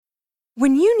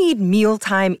When you need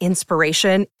mealtime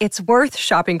inspiration, it's worth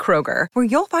shopping Kroger, where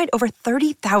you'll find over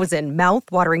 30,000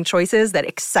 mouth-watering choices that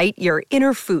excite your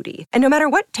inner foodie. And no matter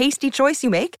what tasty choice you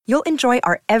make, you'll enjoy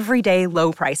our everyday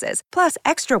low prices, plus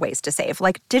extra ways to save,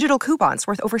 like digital coupons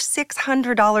worth over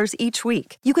 $600 each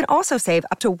week. You can also save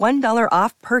up to $1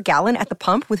 off per gallon at the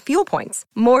pump with fuel points.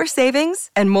 More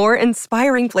savings and more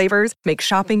inspiring flavors make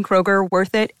shopping Kroger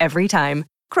worth it every time.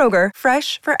 Kroger,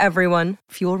 fresh for everyone.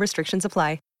 Fuel restrictions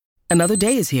apply. Another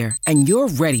day is here, and you're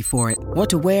ready for it. What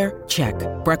to wear? Check.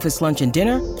 Breakfast, lunch, and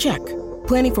dinner? Check.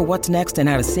 Planning for what's next and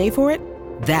how to save for it?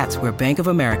 That's where Bank of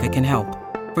America can help.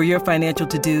 For your financial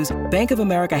to-dos, Bank of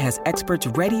America has experts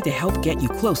ready to help get you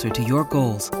closer to your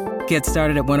goals. Get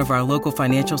started at one of our local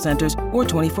financial centers or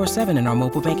 24/7 in our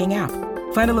mobile banking app.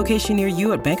 Find a location near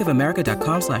you at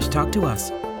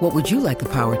bankofamerica.com/talktous. What would you like the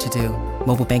power to do?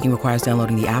 Mobile banking requires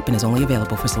downloading the app and is only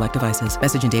available for select devices.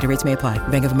 Message and data rates may apply.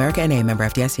 Bank of America N.A., member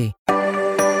FDIC. Well,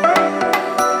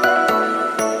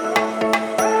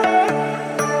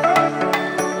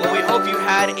 we hope you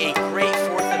had a great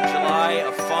 4th of July,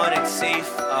 a fun and safe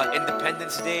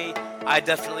Independence Day. I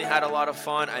definitely had a lot of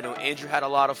fun. I know Andrew had a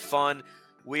lot of fun.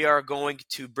 We are going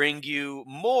to bring you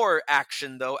more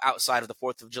action, though, outside of the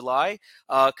 4th of July.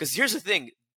 Because here's the thing.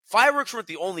 Fireworks weren't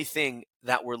the only thing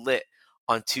that were lit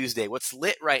on Tuesday. What's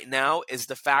lit right now is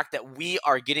the fact that we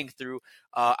are getting through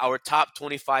our top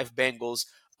 25 Bengals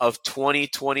of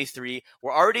 2023.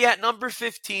 We're already at number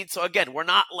 15. So again, we're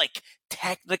not like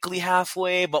technically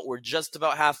halfway, but we're just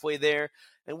about halfway there.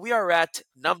 And we are at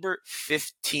number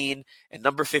 15. And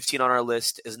number 15 on our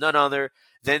list is none other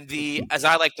than the, as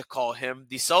I like to call him,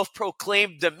 the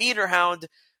self-proclaimed demeanor hound,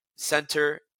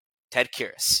 center Ted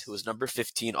Karras, who is number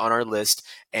 15 on our list,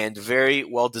 and very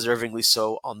well deservingly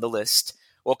so on the list.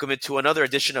 Welcome into another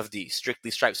edition of the Strictly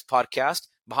Stripes podcast.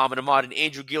 Muhammad Ahmad and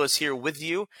Andrew Gillis here with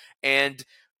you. And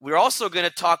we're also going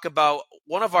to talk about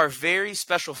one of our very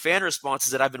special fan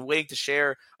responses that I've been waiting to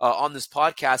share on this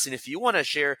podcast. And if you want to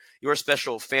share your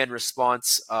special fan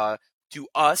response to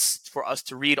us, for us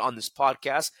to read on this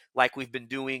podcast, like we've been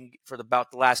doing for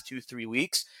about the last 2-3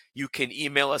 weeks, you can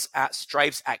email us at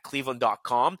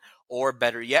stripes@cleveland.com, or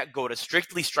better yet, go to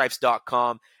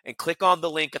strictlystripes.com and click on the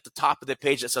link at the top of the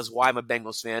page that says, "Why I'm a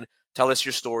Bengals fan." Tell us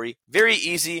your story. Very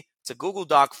easy. It's a Google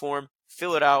Doc form.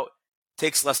 Fill it out.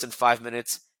 Takes less than 5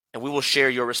 minutes, and we will share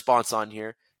your response on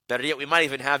here. Better yet, we might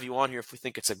even have you on here if we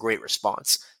think it's a great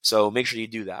response. So make sure you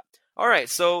do that. All right,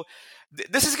 so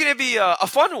this is going to be a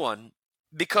fun one.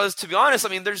 Because to be honest, I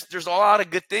mean, there's a lot of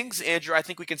good things, Andrew, I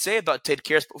think we can say about Ted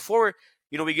Karras. But before,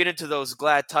 we get into those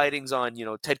glad tidings on,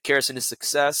 Ted Karras and his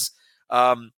success,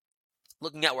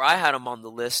 looking at where I had him on the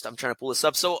list, I'm trying to pull this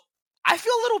up. So I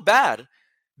feel a little bad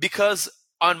because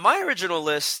on my original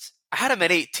list, I had him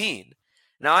at 18.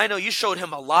 Now, I know you showed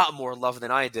him a lot more love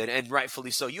than I did, and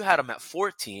rightfully so. You had him at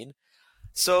 14.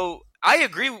 So I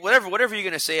agree. Whatever you're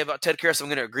going to say about Ted Karras, I'm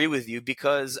going to agree with you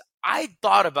because I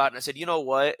thought about it and I said, you know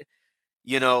what?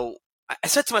 I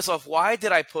said to myself, why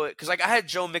did I put – because I had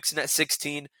Joe Mixon at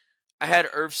 16. I had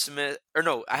Irv Smith – or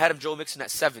no, I had Joe Mixon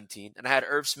at 17. And I had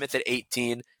Irv Smith at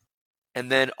 18.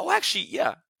 And then –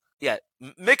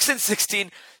 Mixon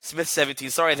 16, Smith 17.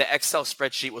 Sorry, the Excel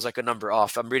spreadsheet was like a number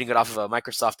off. I'm reading it off of a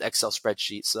Microsoft Excel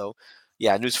spreadsheet. So,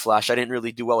 yeah, newsflash, I didn't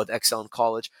really do well with Excel in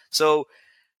college. So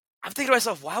I'm thinking to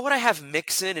myself, why would I have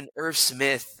Mixon and Irv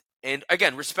Smith? And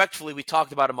again, respectfully, we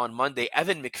talked about him on Monday.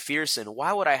 Evan McPherson,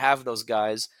 why would I have those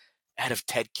guys ahead of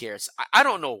Ted Karras? I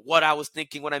don't know what I was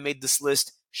thinking when I made this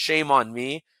list. Shame on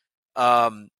me.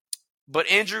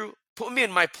 But Andrew, put me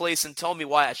in my place and tell me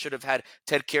why I should have had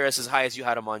Ted Karras as high as you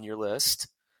had him on your list.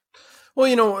 Well,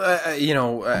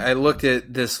 I looked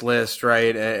at this list,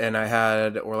 right, and I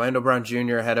had Orlando Brown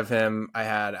Jr. ahead of him. I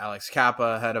had Alex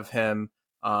Kappa ahead of him.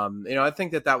 I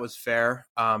think that was fair.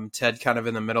 Ted kind of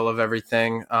in the middle of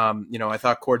everything. I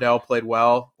thought Cordell played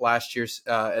well last year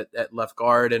at left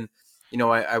guard, and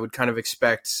I would kind of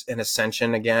expect an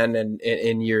ascension again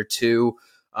in year two.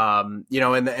 And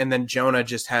then Jonah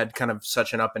just had kind of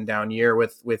such an up and down year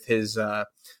with his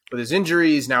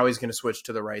injuries. Now he's going to switch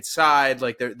to the right side.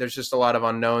 Like there's just a lot of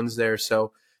unknowns there.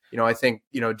 So I think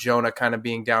Jonah kind of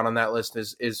being down on that list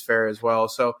is fair as well.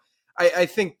 So I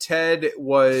think Ted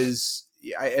was.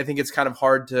 I think it's kind of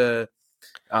hard to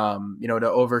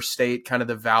overstate kind of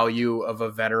the value of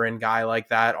a veteran guy like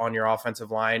that on your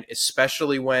offensive line,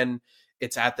 especially when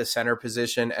it's at the center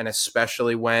position and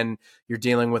especially when you're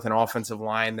dealing with an offensive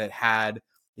line that had,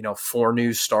 4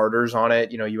 new starters on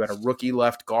it. You had a rookie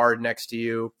left guard next to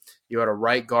you. You had a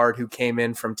right guard who came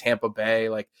in from Tampa Bay.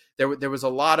 Like there was a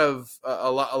lot of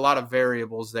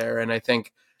variables there. And I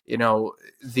think,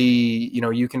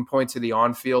 you can point to the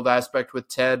on-field aspect with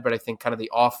Ted, but I think kind of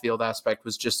the off-field aspect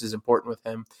was just as important with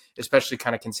him, especially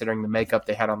kind of considering the makeup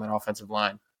they had on that offensive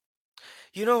line.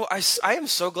 I am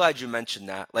so glad you mentioned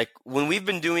that. Like, when we've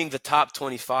been doing the top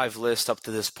 25 list up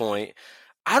to this point,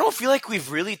 I don't feel like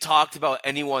we've really talked about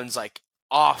anyone's like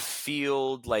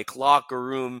off-field, like locker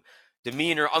room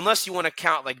demeanor, unless you want to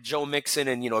count like Joe Mixon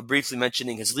and, briefly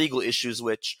mentioning his legal issues,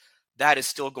 which that is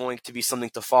still going to be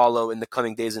something to follow in the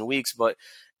coming days and weeks. But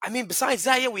I mean, besides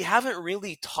that, yeah, we haven't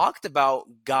really talked about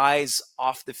guys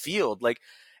off the field. Like,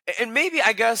 and maybe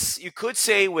I guess you could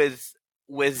say with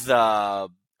Irv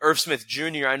Smith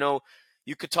Jr., I know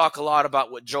you could talk a lot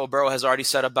about what Joe Burrow has already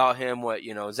said about him, what,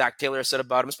 Zach Taylor said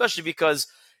about him, especially because,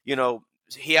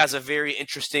 he has a very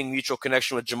interesting mutual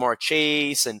connection with Jamar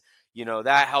Chase, and,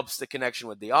 that helps the connection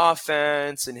with the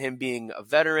offense, and him being a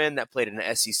veteran that played in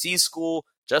an SEC school,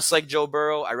 just like Joe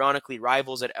Burrow, ironically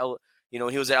rivals at he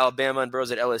was at Alabama and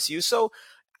Burrow's at LSU. So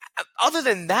other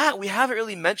than that, we haven't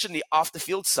really mentioned the off the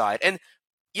field side. And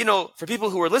for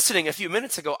people who were listening a few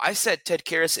minutes ago, I said Ted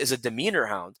Karras is a demeanor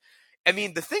hound. I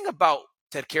mean, the thing about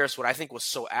Ted Karras, what I think was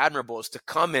so admirable, is to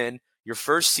come in your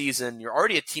first season, you're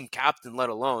already a team captain, let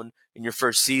alone in your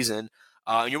first season,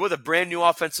 and you're with a brand new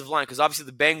offensive line, because obviously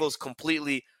the Bengals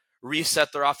completely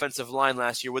reset their offensive line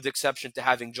last year, with the exception to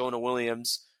having Jonah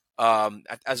Williams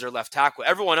as their left tackle.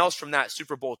 Everyone else from that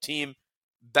Super Bowl team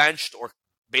benched or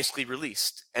basically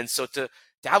released. And so to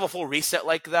have a full reset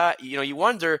like that, you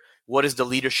wonder, what is the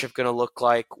leadership going to look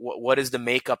like? What is the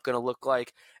makeup going to look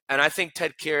like? And I think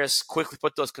Ted Karras quickly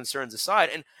put those concerns aside.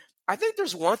 And I think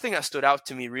there's one thing that stood out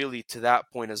to me really to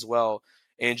that point as well,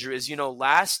 Andrew, is,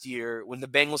 last year when the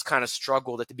Bengals kind of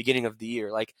struggled at the beginning of the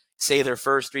year, like say their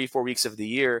first 3-4 weeks of the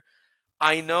year,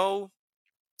 I know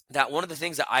that one of the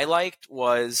things that I liked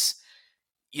was,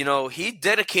 he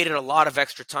dedicated a lot of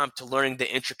extra time to learning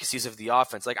the intricacies of the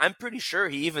offense. Like, I'm pretty sure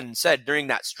he even said during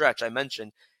that stretch I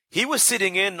mentioned, he was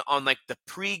sitting in on like the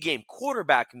pregame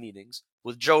quarterback meetings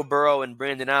with Joe Burrow and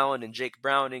Brandon Allen and Jake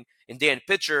Browning and Dan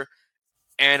Pitcher.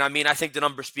 And I mean, I think the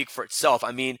numbers speak for itself.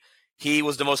 I mean, he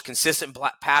was the most consistent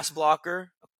pass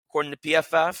blocker, according to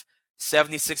PFF,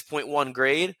 76.1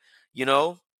 grade,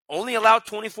 only allowed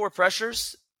 24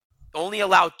 pressures, only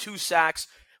allowed 2 sacks,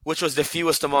 which was the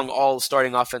fewest among all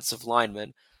starting offensive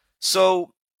linemen.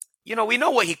 So, we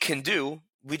know what he can do.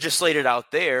 We just laid it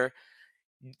out there.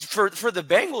 For the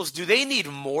Bengals, do they need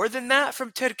more than that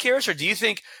from Ted Karras, or do you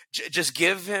think just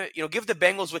give him, give the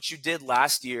Bengals what you did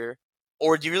last year,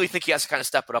 or do you really think he has to kind of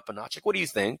step it up a notch? Like, what do you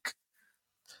think?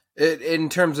 In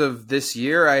terms of this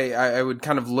year, I would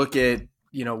kind of look at,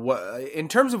 what in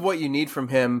terms of what you need from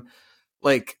him,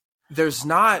 like, there's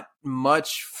not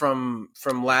much from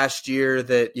last year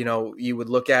that, you would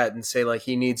look at and say, like,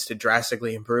 he needs to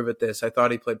drastically improve at this. I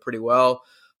thought he played pretty well.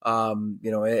 And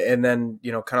then,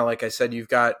 kind of like I said, you've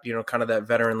got, kind of that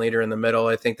veteran leader in the middle.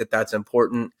 I think that that's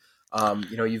important.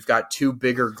 You've got 2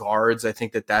 bigger guards. I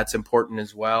think that that's important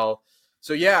as well.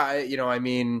 So, yeah, I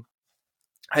mean,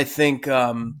 I think,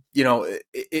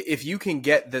 if you can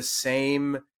get the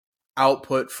same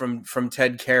output from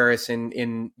Ted Karras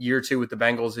in year 2 with the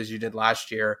Bengals as you did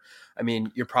last year, I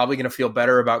mean, you're probably going to feel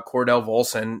better about Cordell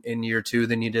Volson in year 2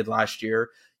 than you did last year.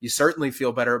 You certainly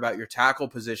feel better about your tackle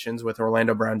positions with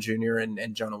Orlando Brown Jr.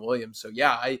 and Jonah Williams. So,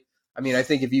 yeah, I mean, I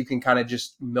think if you can kind of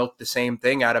just milk the same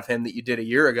thing out of him that you did a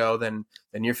year ago, then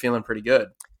you're feeling pretty good.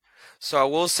 So I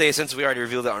will say, since we already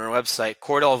revealed it on our website,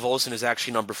 Cordell Volson is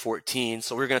actually number 14.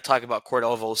 So we're going to talk about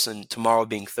Cordell Volson tomorrow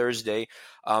being Thursday.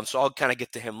 So I'll kind of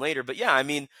get to him later. But yeah, I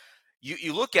mean,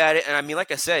 you look at it, and I mean,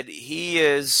 like I said, he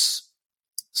is.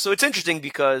 So it's interesting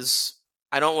because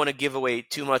I don't want to give away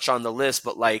too much on the list,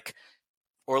 but like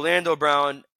Orlando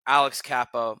Brown, Alex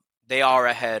Kappa, they are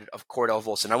ahead of Cordell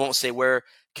Volson. I won't say where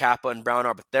Kappa and Brown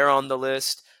are, but they're on the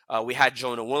list. We had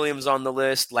Jonah Williams on the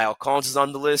list. Lyle Collins is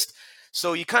on the list.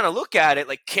 So you kind of look at it,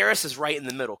 like Karras is right in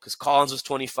the middle because Collins was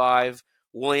 25,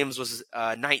 Williams was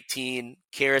 19,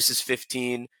 Karras is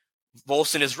 15.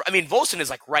 Volson is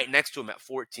like right next to him at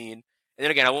 14. And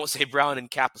then again, I won't say Brown and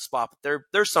Kappa spot, but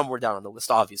they're somewhere down on the list,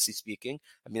 obviously speaking.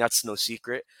 I mean, that's no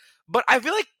secret. But I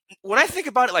feel like when I think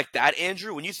about it like that,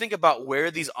 Andrew, when you think about where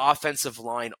these offensive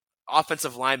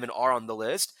linemen are on the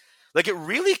list, like it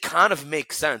really kind of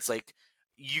makes sense. Like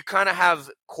you kind of have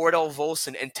Cordell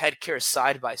Volson and Ted Karras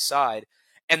side by side.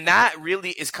 And that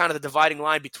really is kind of the dividing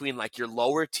line between like your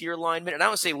lower tier linemen. And I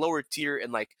don't say lower tier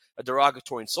in like a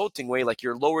derogatory, insulting way, like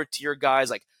your lower tier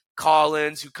guys like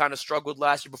Collins, who kind of struggled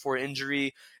last year before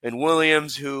injury, and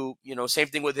Williams, who, same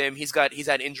thing with him. He's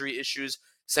had injury issues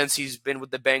since he's been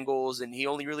with the Bengals, and he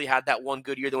only really had that one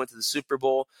good year that went to the Super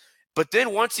Bowl. But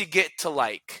then once you get to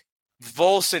like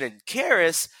Volson and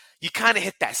Karras, you kind of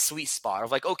hit that sweet spot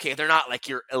of like, okay, they're not like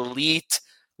your elite,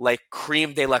 like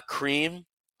cream de la cream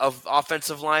of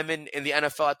offensive linemen in the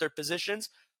NFL at their positions,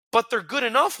 but they're good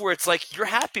enough where it's like you're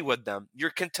happy with them, you're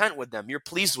content with them, you're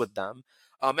pleased with them.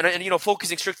 And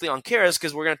focusing strictly on Karras,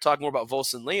 because we're going to talk more about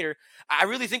Volson later, I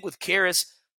really think with Karras,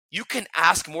 you can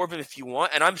ask more of him if you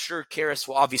want, and I'm sure Karras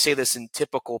will obviously say this in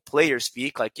typical player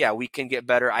speak, like, yeah, we can get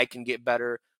better, I can get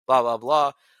better, blah, blah,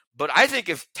 blah. But I think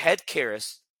if Ted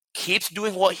Karras keeps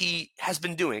doing what he has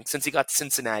been doing since he got to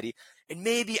Cincinnati and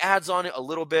maybe adds on it a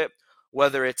little bit,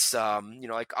 whether it's,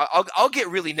 like I'll get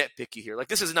really nitpicky here. Like,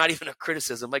 this is not even a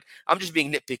criticism. Like, I'm just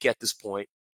being nitpicky at this point.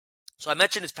 So I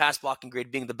mentioned his pass blocking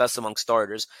grade being the best among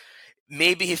starters.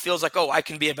 Maybe he feels like, oh, I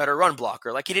can be a better run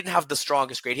blocker. Like, he didn't have the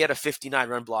strongest grade. He had a 59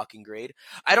 run blocking grade.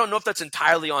 I don't know if that's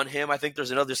entirely on him. I think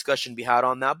there's another discussion to be had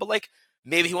on that. But, like,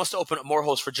 maybe he wants to open up more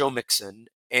holes for Joe Mixon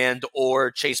and or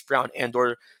Chase Brown and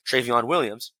or Travion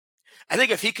Williams. I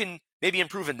think if he can maybe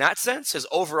improve in that sense, his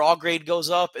overall grade goes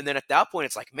up. And then at that point,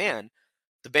 it's like, man,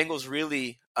 the Bengals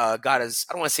really got I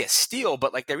don't want to say a steal,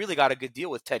 but like they really got a good deal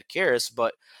with Ted Karras.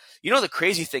 But the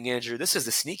crazy thing, Andrew, this is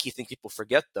the sneaky thing people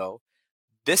forget, though.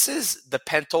 This is the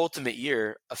penultimate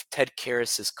year of Ted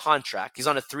Karras' contract. He's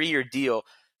on a 3-year deal,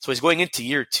 so he's going into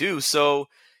year 2. So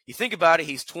you think about it,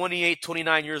 he's 28,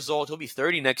 29 years old. He'll be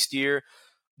 30 next year.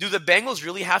 Do the Bengals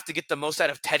really have to get the most out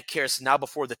of Ted Karras now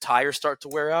before the tires start to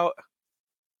wear out?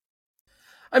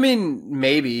 I mean,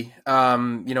 maybe.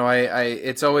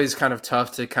 It's always kind of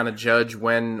tough to kind of judge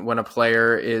when a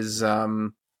player is,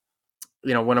 when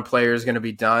a player is going to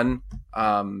be done. So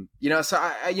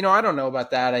I don't know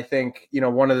about that. I think,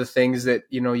 one of the things that,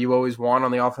 you always want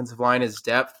on the offensive line is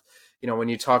depth. When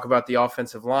you talk about the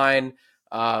offensive line,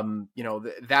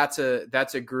 that's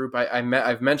a group.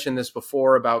 I've mentioned this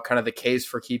before about kind of the case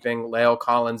for keeping La'el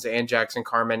Collins and Jackson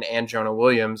Carman and Jonah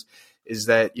Williams is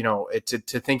that,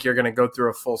 to think you're going to go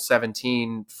through a full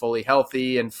 17 fully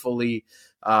healthy and fully,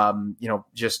 you're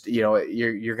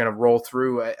going to roll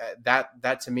through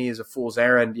that to me is a fool's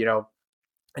errand,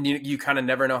 and you kind of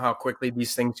never know how quickly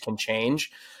these things can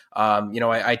change.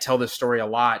 I tell this story a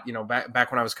lot,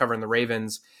 back when I was covering the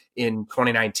Ravens in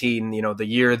 2019, the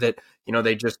year that,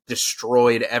 they just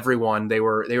destroyed everyone. They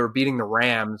were beating the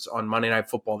Rams on Monday Night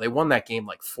Football. They won that game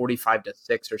like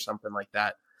 45-6 or something like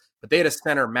that. But they had a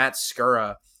center, Matt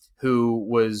Skura, who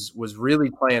was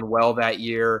really playing well that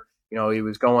year. He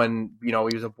was going, he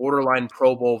was a borderline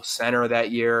Pro Bowl center that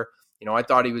year. I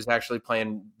thought he was actually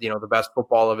playing, the best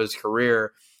football of his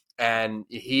career. And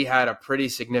he had a pretty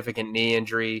significant knee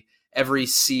injury. Every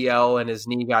CL in his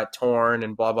knee got torn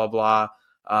and blah, blah, blah.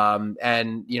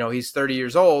 And he's 30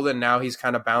 years old and now he's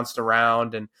kind of bounced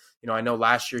around. And, I know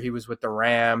last year he was with the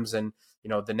Rams and,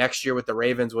 the next year with the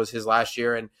Ravens was his last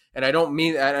year. And I don't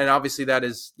mean, and obviously that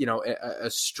is, a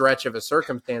stretch of a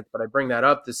circumstance, but I bring that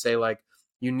up to say like,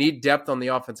 you need depth on the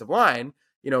offensive line,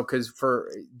 because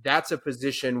that's a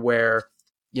position where,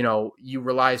 you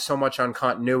rely so much on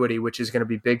continuity, which is going to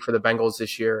be big for the Bengals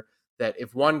this year, that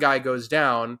if one guy goes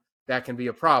down, that can be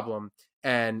a problem.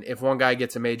 And if one guy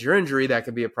gets a major injury, that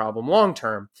can be a problem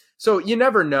long-term. So you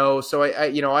never know. So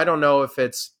I don't know if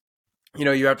it's,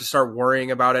 you have to start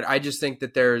worrying about it. I just think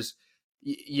that there's,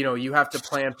 you have to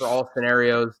plan for all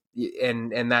scenarios,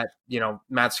 and that,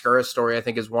 Matt Skura's story, I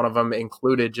think, is one of them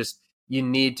included. Just, you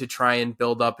need to try and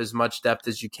build up as much depth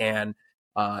as you can,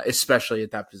 especially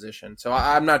at that position. So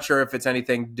I'm not sure if it's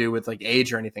anything to do with like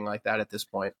age or anything like that at this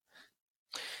point.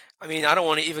 I mean, I don't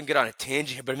want to even get on a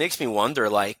tangent here, but it makes me wonder,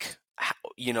 like,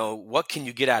 what can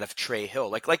you get out of Trey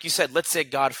Hill? Like you said, let's say,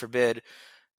 God forbid,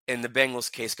 in the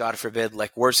Bengals case, God forbid,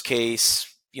 like worst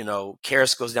case,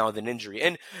 Karras goes down with an injury.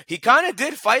 And he kind of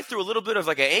did fight through a little bit of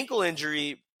like an ankle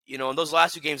injury, in those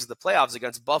last 2 games of the playoffs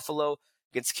against Buffalo,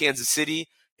 against Kansas City,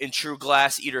 in true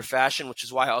glass eater fashion, which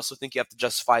is why I also think you have to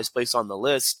justify his place on the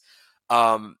list.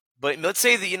 But let's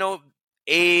say that,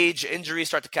 age, injuries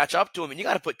start to catch up to him, and you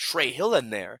got to put Trey Hill in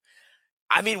there.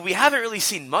 I mean, we haven't really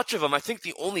seen much of him. I think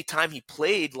the only time he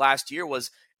played last year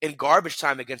was in garbage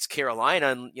time against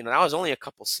Carolina, and that was only a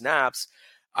couple snaps.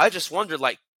 I just wondered,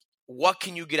 like, what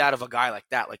can you get out of a guy like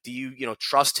that? Like, do you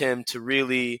trust him to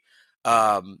really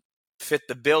fit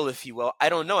the bill, if you will? I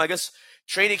don't know. I guess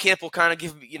training camp will kind of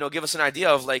give us an idea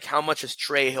of like how much has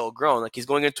Trey Hill grown. Like, he's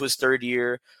going into his 3rd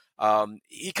year.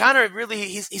 He kind of really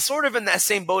he's sort of in that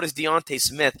same boat as Deontay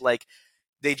Smith. Like,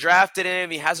 they drafted him.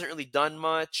 He hasn't really done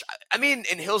much. I mean,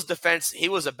 in Hill's defense, he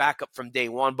was a backup from day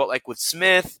one. But like with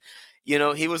Smith,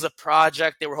 he was a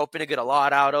project they were hoping to get a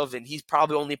lot out of, and he's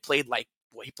probably only played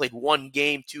he played 1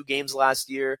 game, 2 games last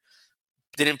year.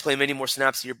 Didn't play many more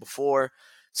snaps the year before.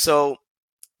 So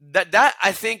That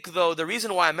I think, though, the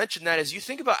reason why I mentioned that is you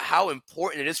think about how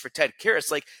important it is for Ted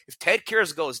Karras. Like, if Ted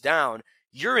Karras goes down,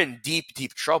 you're in deep,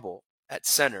 deep trouble at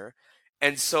center.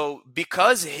 And so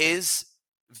because his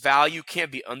value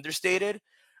can't be understated,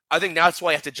 I think that's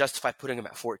why you have to justify putting him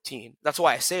at 14. That's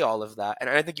why I say all of that. And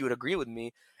I think you would agree with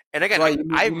me. And again, Well,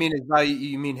 you mean his value?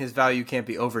 You mean his value can't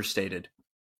be overstated?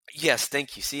 yes,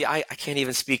 thank you. See, I can't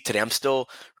even speak today. I'm still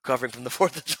recovering from the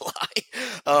 4th of July.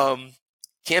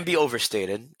 Can't be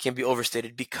overstated. Can't be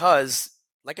overstated because,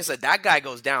 like I said, that guy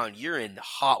goes down, you're in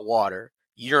hot water.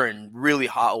 You're in really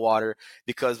hot water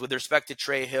because with respect to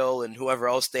Trey Hill and whoever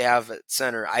else they have at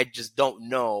center, I just don't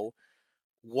know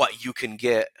what you can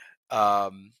get. I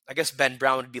guess Ben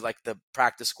Brown would be like the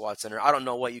practice squad center. I don't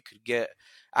know what you could get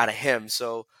out of him.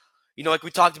 So, like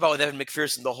we talked about with Evan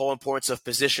McPherson, the whole importance of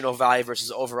positional value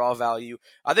versus overall value.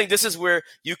 I think this is where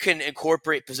you can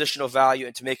incorporate positional value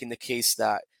into making the case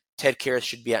that Ted Karras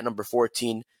should be at number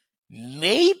 14,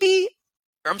 maybe,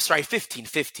 or I'm sorry, 15,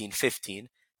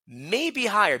 maybe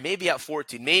higher, maybe at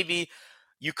 14. Maybe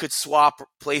you could swap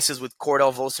places with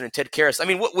Cordell Volson and Ted Karras. I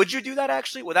mean, would you do that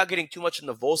actually without getting too much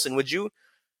into Volson? Would you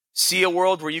see a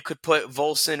world where you could put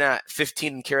Volson at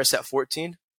 15 and Karras at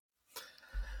 14?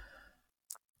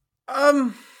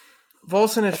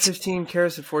 Volson at 15,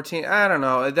 Karras at 14. I don't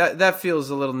know. That feels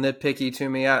a little nitpicky to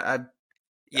me. I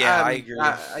agree.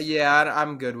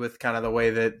 I'm good with kind of the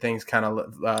way that things kind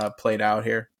of played out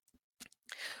here.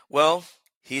 Well,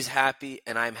 he's happy,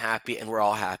 and I'm happy, and we're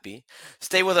all happy.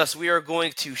 Stay with us. We are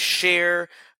going to share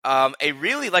a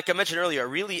really, like I mentioned earlier, a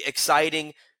really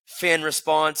exciting fan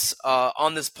response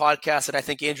on this podcast that I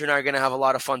think Andrew and I are going to have a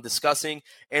lot of fun discussing.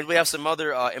 And we have some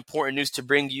other important news to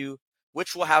bring you,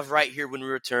 which we'll have right here when we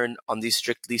return on the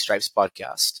Strictly Stripes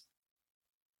podcast.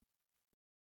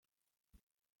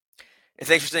 And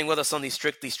thanks for staying with us on the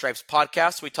Strictly Stripes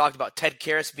podcast. We talked about Ted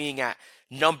Karras being at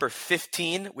number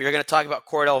 15. We are going to talk about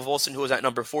Cordell Volson, who was at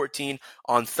number 14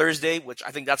 on Thursday, which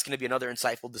I think that's going to be another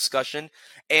insightful discussion.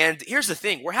 And here's the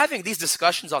thing. We're having these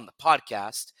discussions on the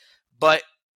podcast, but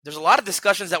there's a lot of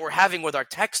discussions that we're having with our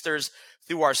texters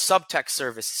through our subtext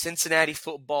service, Cincinnati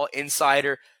Football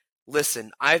Insider. Listen,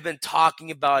 I've been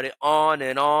talking about it on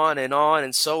and on and on,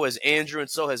 and so has Andrew and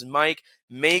so has Mike.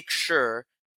 Make sure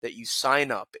that you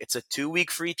sign up. It's a 2-week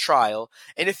free trial.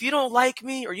 And if you don't like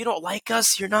me or you don't like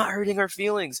us, you're not hurting our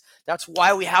feelings. That's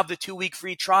why we have the 2-week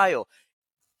free trial.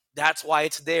 That's why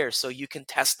it's there, so you can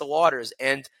test the waters.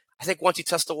 And I think once you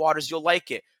test the waters, you'll like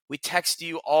it. We text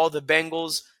you all the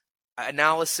Bengals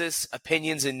analysis,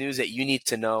 opinions, and news that you need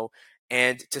to know.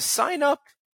 And to sign up,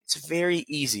 it's very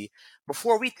easy.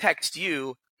 Before we text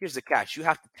you, here's the catch. You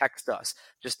have to text us.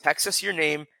 Just text us your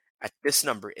name at this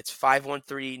number. It's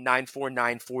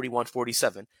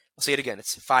 513-949-4147. I'll say it again.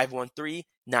 It's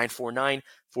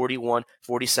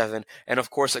 513-949-4147. And of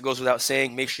course, it goes without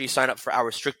saying, make sure you sign up for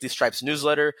our Strictly Stripes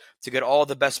newsletter to get all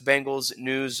the best Bengals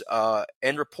news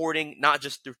and reporting, not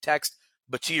just through text,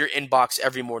 but to your inbox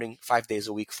every morning, 5 days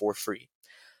a week for free.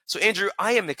 So Andrew,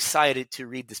 I am excited to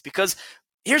read this because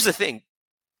here's the thing.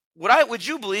 Would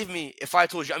you believe me if I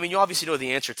told you? I mean, you obviously know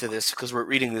the answer to this because we're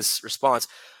reading this response.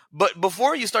 But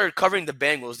before you started covering the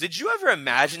Bengals, did you ever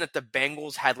imagine that the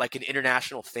Bengals had like an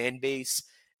international fan base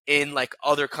in like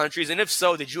other countries? And if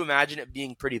so, did you imagine it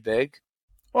being pretty big?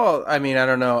 Well, I mean, I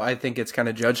don't know. I think it's kind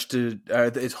of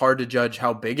it's hard to judge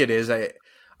how big it is. I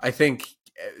think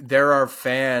there are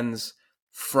fans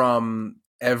from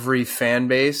every fan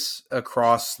base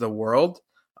across the world.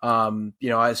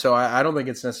 So I don't think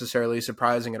it's necessarily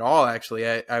surprising at all. Actually,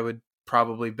 I would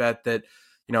probably bet that,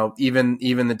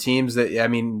 even the teams that, I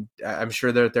mean, I'm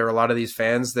sure that there are a lot of these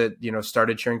fans that,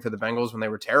 started cheering for the Bengals when they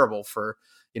were terrible for,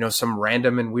 some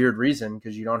random and weird reason,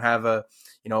 because you don't have a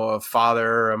father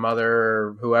or a mother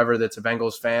or whoever that's a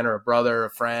Bengals fan, or a brother, or a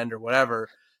friend, or whatever.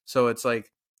 So it's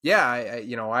like, yeah,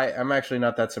 I'm actually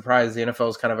not that surprised. The NFL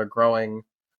is kind of a growing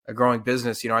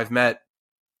business. I've met,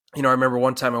 I remember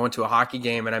one time I went to a hockey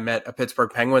game and I met a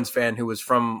Pittsburgh Penguins fan who was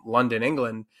from London,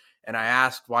 England. And I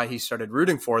asked why he started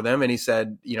rooting for them. And he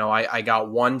said, I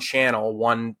got one channel,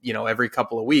 every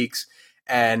couple of weeks.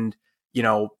 And,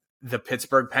 the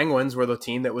Pittsburgh Penguins were the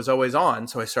team that was always on.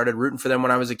 So I started rooting for them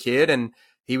when I was a kid. And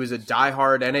he was a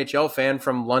diehard NHL fan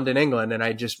from London, England. And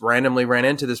I just randomly ran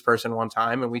into this person one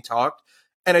time and we talked.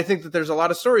 And I think that there's a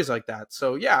lot of stories like that.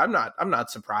 So yeah, I'm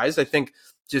not surprised. I think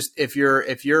just if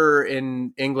you're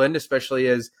in England, especially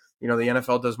as, the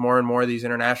NFL does more and more of these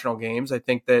international games, I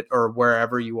think that, or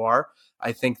wherever you are,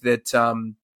 I think that,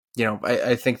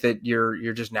 I think that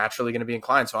you're just naturally going to be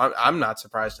inclined. So I'm not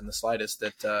surprised in the slightest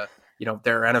that,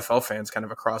 there are NFL fans kind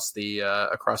of across the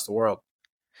world.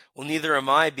 Well, neither am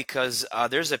I because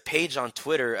there's a page on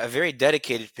Twitter, a very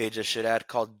dedicated page I should add,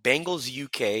 called Bengals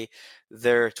UK.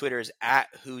 Their Twitter is at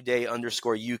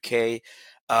 @whoday_UK.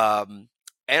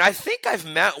 And I think I've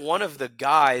met one of the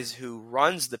guys who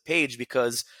runs the page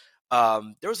because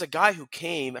there was a guy who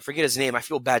came, I forget his name. I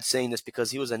feel bad saying this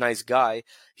because he was a nice guy.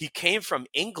 He came from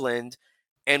England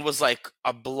and was like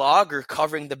a blogger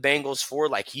covering the Bengals for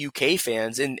like UK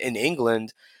fans in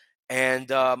England.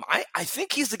 And I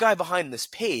think he's the guy behind this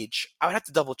page. I would have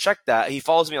to double check that. He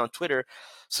follows me on Twitter.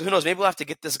 So who knows? Maybe we'll have to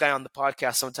get this guy on the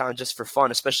podcast sometime just for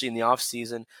fun, especially in the off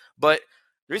season. But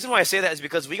the reason why I say that is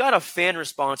because we got a fan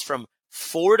response from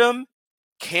Fordham,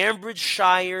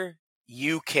 Cambridgeshire,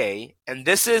 UK. And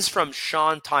this is from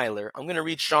Sean Tyler. I'm going to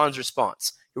read Sean's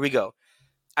response. Here we go.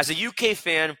 As a UK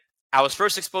fan, I was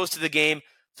first exposed to the game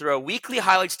through a weekly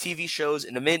highlights TV shows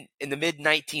in the mid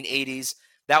 1980s.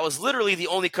 That was literally the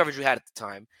only coverage we had at the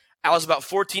time. I was about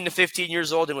 14 to 15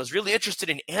 years old and was really interested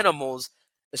in animals,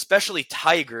 especially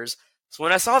tigers. So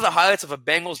when I saw the highlights of a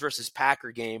Bengals versus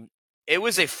Packer game, it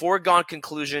was a foregone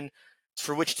conclusion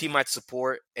for which team I'd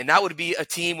support, and that would be a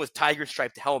team with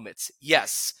tiger-striped helmets.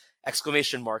 Yes!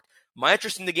 Exclamation mark. My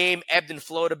interest in the game ebbed and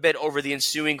flowed a bit over the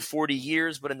ensuing 40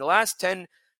 years, but in the last 10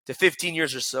 to 15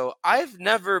 years or so, I've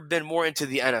never been more into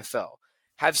the NFL.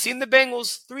 Have seen the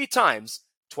Bengals 3 times,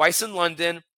 twice in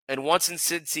London, and once in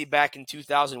Cincy back in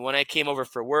 2000 when I came over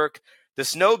for work. The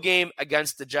snow game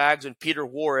against the Jags when Peter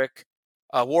Warwick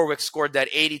scored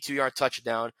that 82-yard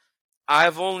touchdown.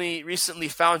 I've only recently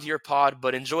found your pod,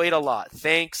 but enjoy it a lot.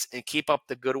 Thanks, and keep up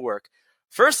the good work.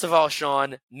 First of all,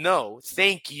 Sean, no,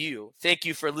 thank you. Thank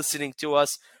you for listening to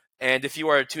us. And if you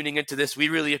are tuning into this, we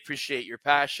really appreciate your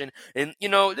passion. And,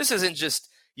 this isn't just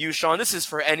you, Sean. This is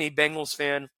for any Bengals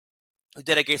fan who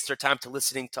dedicates their time to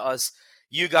listening to us.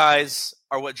 You guys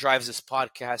are what drives this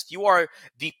podcast. You are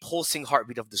the pulsing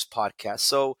heartbeat of this podcast.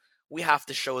 So we have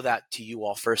to show that to you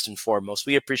all first and foremost.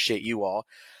 We appreciate you all.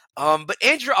 But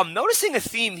Andrew, I'm noticing a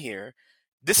theme here.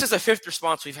 This is a 5th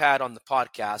response we've had on the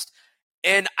podcast.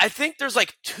 And I think there's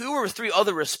like 2 or 3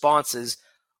 other responses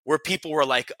where people were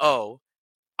like, oh,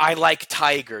 I like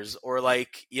tigers. Or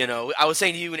like, I was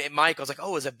saying to you and Mike, I was like,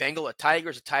 oh, is a Bengal a tiger?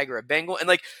 Is a tiger a Bengal? And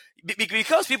like,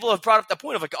 because people have brought up the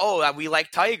point of like, oh, we like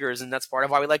tigers. And that's part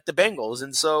of why we like the Bengals.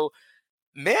 And so,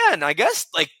 man, I guess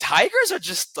like tigers are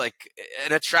just like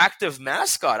an attractive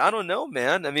mascot. I don't know,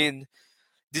 man. I mean,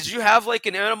 did you have like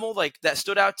an animal like that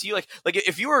stood out to you? Like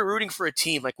if you were rooting for a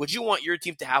team, like would you want your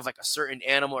team to have like a certain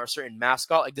animal or a certain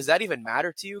mascot? Like, does that even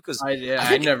matter to you? Because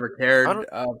I never cared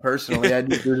personally. I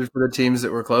just rooted for the teams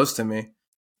that were close to me.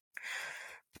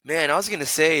 Man, I was gonna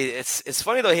say it's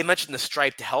funny though he mentioned the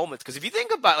striped helmets because if you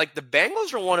think about like the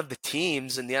Bengals are one of the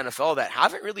teams in the NFL that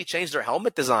haven't really changed their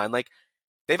helmet design. Like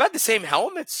they've had the same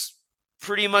helmets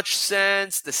pretty much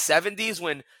since the 70s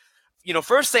when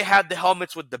first they had the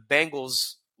helmets with the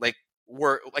Bengals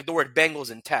were like the word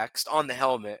Bengals in text on the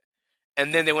helmet.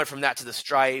 And then they went from that to the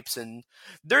stripes. And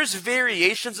there's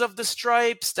variations of the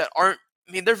stripes that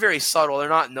they're very subtle. They're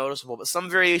not noticeable, but some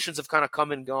variations have kind of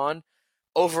come and gone.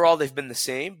 Overall, they've been the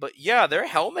same. But yeah, their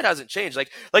helmet hasn't changed.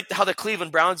 Like how the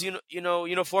Cleveland Browns,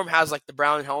 uniform has like the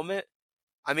brown helmet.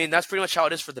 I mean, that's pretty much how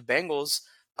it is for the Bengals.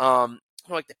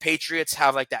 Like the Patriots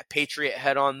have like that Patriot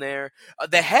head on there.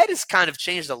 The head has kind of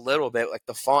changed a little bit, like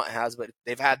the font has, but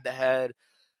they've had the head.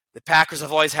 The Packers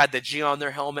have always had the G on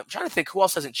their helmet. I'm trying to think who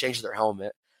else hasn't changed their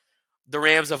helmet. The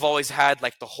Rams have always had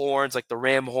like the horns, like the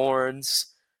ram horns.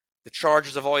 The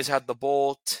Chargers have always had the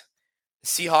bolt. The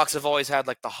Seahawks have always had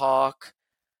like the hawk.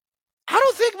 I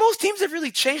don't think most teams have really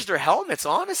changed their helmets,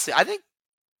 honestly. I think,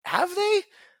 have they?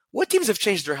 What teams have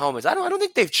changed their helmets? I don't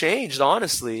think they've changed,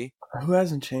 honestly. Who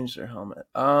hasn't changed their helmet?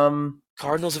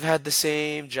 Cardinals have had the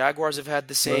same. Jaguars have had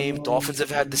the same. Dolphins have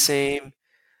had the same.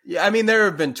 Yeah, I mean there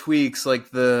have been tweaks like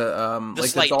the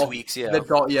slight tweaks. Yeah,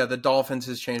 the Dolphins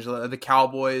has changed. The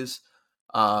Cowboys.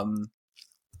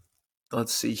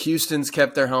 Let's see. Houston's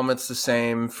kept their helmets the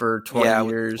same for 20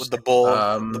 years. With the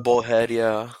bull head.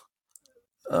 Yeah.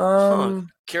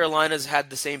 Carolina's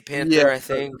had the same Panther, I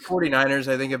think. The 49ers,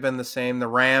 I think, have been the same. The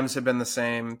Rams have been the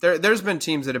same. There's been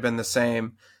teams that have been the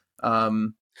same.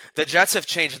 The Jets have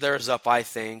changed theirs up, I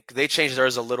think. They changed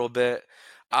theirs a little bit.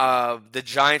 The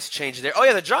Giants changed their... Oh,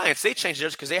 yeah, the Giants, they changed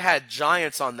theirs because they had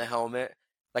Giants on the helmet.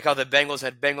 Like how the Bengals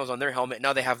had Bengals on their helmet.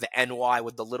 Now they have the NY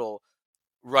with the little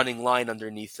running line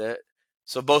underneath it.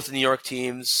 So both the New York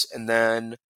teams, and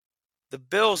then the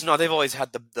Bills, no, they've always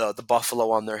had the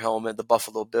Buffalo on their helmet, the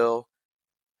Buffalo Bill.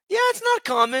 Yeah, it's not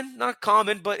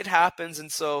common, but it happens.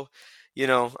 And so,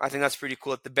 I think that's pretty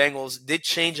cool that the Bengals did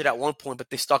change it at one point, but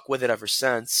they stuck with it ever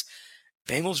since.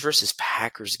 Bengals versus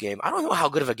Packers game. I don't know how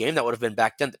good of a game that would have been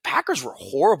back then. The Packers were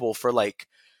horrible for like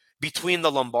between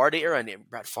the Lombardi era and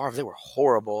Brett Favre. They were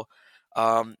horrible.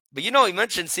 But you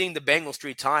mentioned seeing the Bengals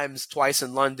 3 times, twice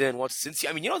in London, once since.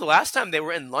 I mean, the last time they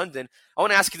were in London. I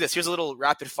want to ask you this. Here's a little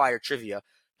rapid fire trivia.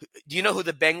 Do you know who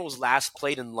the Bengals last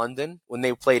played in London when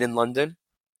they played in London?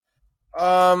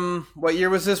 What year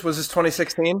was this? Was this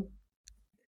 2016?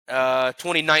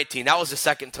 2019. That was the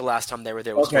second to last time they were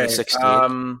there. Was Okay.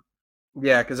 2016.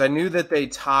 Yeah, because I knew that they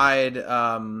tied.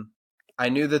 I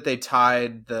knew that they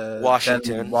tied the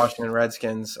Washington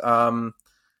Redskins.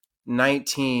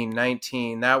 19.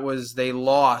 That was they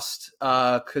lost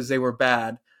because they were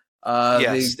bad.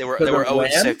 Yes, they were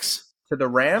 0-6 to the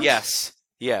Rams.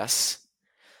 Yes.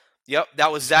 Yep,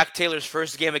 that was Zach Taylor's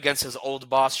first game against his old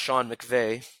boss Sean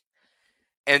McVay.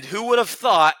 And who would have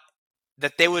thought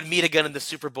that they would meet again in the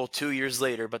Super Bowl 2 years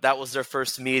later? But that was their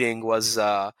first meeting, was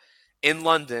in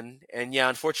London. And yeah,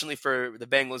 unfortunately for the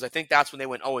Bengals, I think that's when they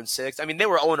went 0-6. I mean, they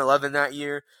were 0-11 that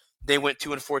year. They went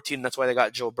 2-14. That's why they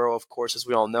got Joe Burrow, of course, as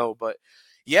we all know. But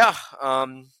yeah,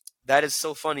 that is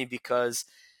so funny because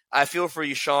I feel for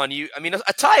you, Sean. I mean,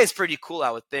 a tie is pretty cool,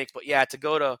 I would think. But yeah, to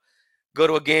go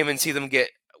to a game and see them get.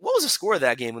 What was the score of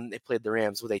that game when they played the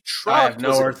Rams? Were they trucked? I have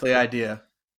no earthly idea.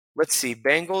 Let's see,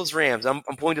 Bengals, Rams. I'm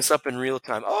pulling this up in real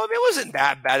time. Oh, it wasn't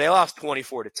that bad. They lost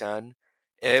 24-10.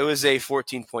 It was a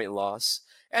 14-point loss.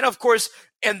 And of course,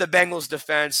 in the Bengals'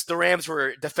 defense, the Rams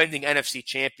were defending NFC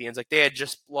champions. Like, they had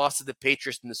just lost to the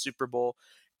Patriots in the Super Bowl.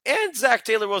 And Zach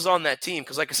Taylor was on that team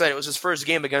because, like I said, it was his first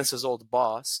game against his old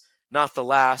boss, not the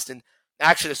last. And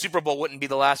actually, the Super Bowl wouldn't be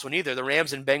the last one either. The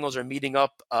Rams and Bengals are meeting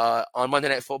up on Monday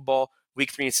Night Football,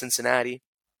 Week 3 in Cincinnati.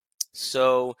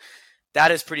 So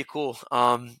that is pretty cool.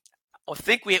 I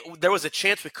think there was a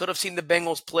chance we could have seen the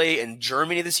Bengals play in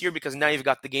Germany this year because now you've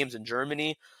got the games in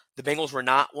Germany. The Bengals were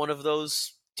not one of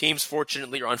those teams,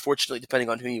 fortunately or unfortunately, depending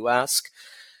on who you ask.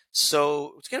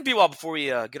 So it's going to be a while before we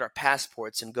get our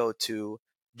passports and go to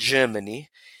Germany.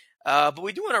 But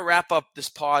we do want to wrap up this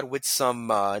pod with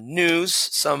some news,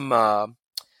 some I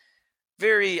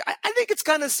think it's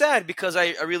kind of sad because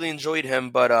I really enjoyed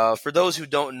him. But for those who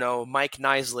don't know, Mike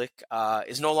Niziolek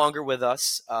is no longer with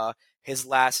us. His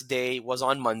last day was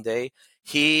on Monday.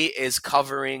 He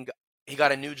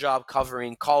got a new job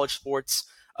covering college sports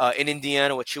in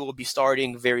Indiana, which he will be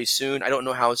starting very soon. I don't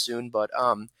know how soon, but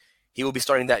he will be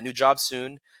starting that new job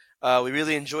soon. We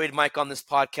really enjoyed Mike on this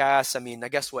podcast. I mean, I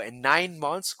guess in 9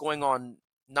 months, going on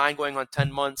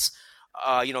 10 months,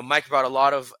 Mike brought a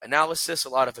lot of analysis, a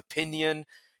lot of opinion,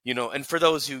 and for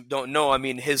those who don't know, I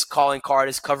mean, his calling card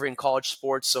is covering college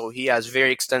sports, so he has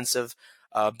very extensive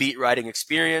beat writing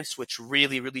experience, which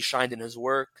really, really shined in his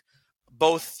work,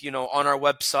 both, on our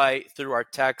website, through our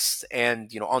text, and,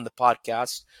 on the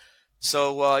podcast.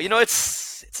 So,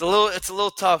 it's a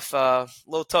little tough,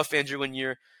 Andrew, when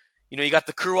you got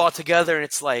the crew all together and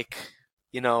it's like,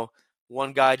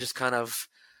 one guy just kind of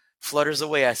flutters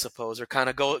away, I suppose, or kind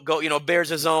of go, bears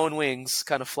his own wings,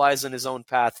 kind of flies in his own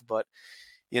path. But,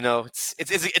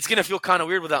 it's going to feel kind of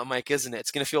weird without Mike, isn't it?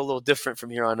 It's going to feel a little different from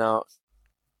here on out.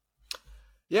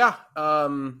 Yeah.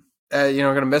 Going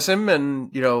to miss him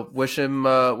and, wish him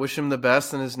the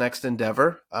best in his next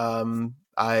endeavor. I'm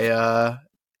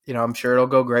sure it'll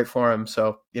go great for him.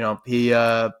 So, I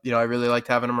really liked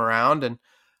having him around and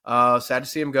sad to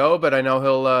see him go, but I know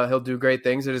he'll do great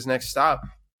things at his next stop.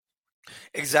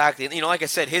 Exactly. And, like I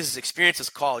said, his experience is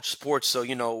college sports. So,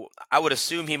 I would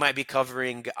assume he might be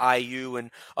covering IU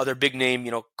and other big name,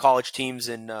 college teams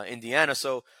in Indiana.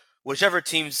 So whichever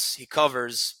teams he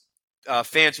covers,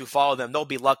 fans who follow them, they'll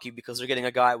be lucky because they're getting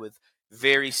a guy with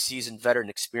very seasoned veteran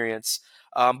experience.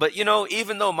 But,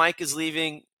 even though Mike is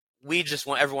leaving, we just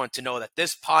want everyone to know that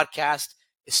this podcast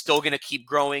is still going to keep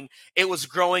growing. It was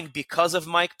growing because of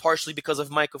Mike, partially because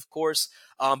of Mike, of course.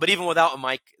 But even without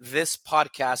Mike, this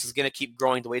podcast is going to keep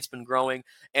growing the way it's been growing.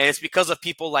 And it's because of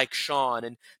people like Sean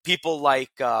and people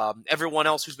like everyone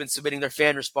else who's been submitting their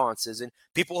fan responses and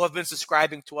people who have been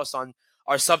subscribing to us on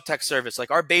our subtext service.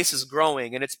 Like, our base is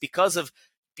growing, and it's because of,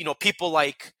 people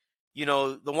like,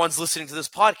 the ones listening to this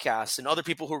podcast and other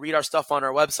people who read our stuff on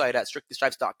our website at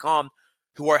strictlystripes.com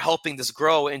who are helping this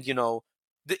grow. And,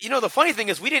 the funny thing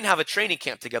is we didn't have a training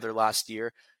camp together last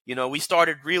year. We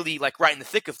started really like right in the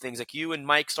thick of things. Like, you and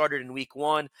Mike started in week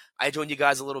 1. I joined you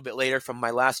guys a little bit later from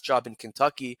my last job in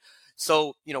Kentucky.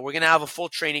 So, we're going to have a full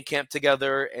training camp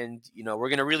together, and, we're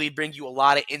going to really bring you a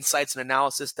lot of insights and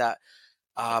analysis that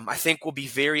I think will be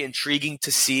very intriguing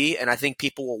to see, and I think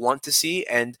people will want to see.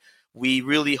 And we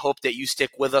really hope that you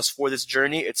stick with us for this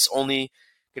journey. It's only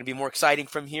going to be more exciting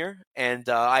from here, and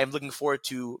I am looking forward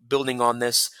to building on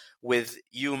this with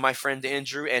you, my friend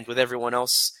Andrew, and with everyone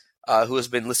else who has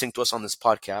been listening to us on this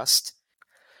podcast.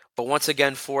 But once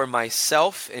again, for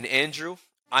myself and Andrew,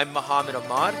 I'm Mohammed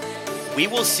Ahmad. We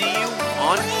will see you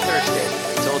on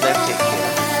Thursday. Until then, take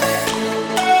care.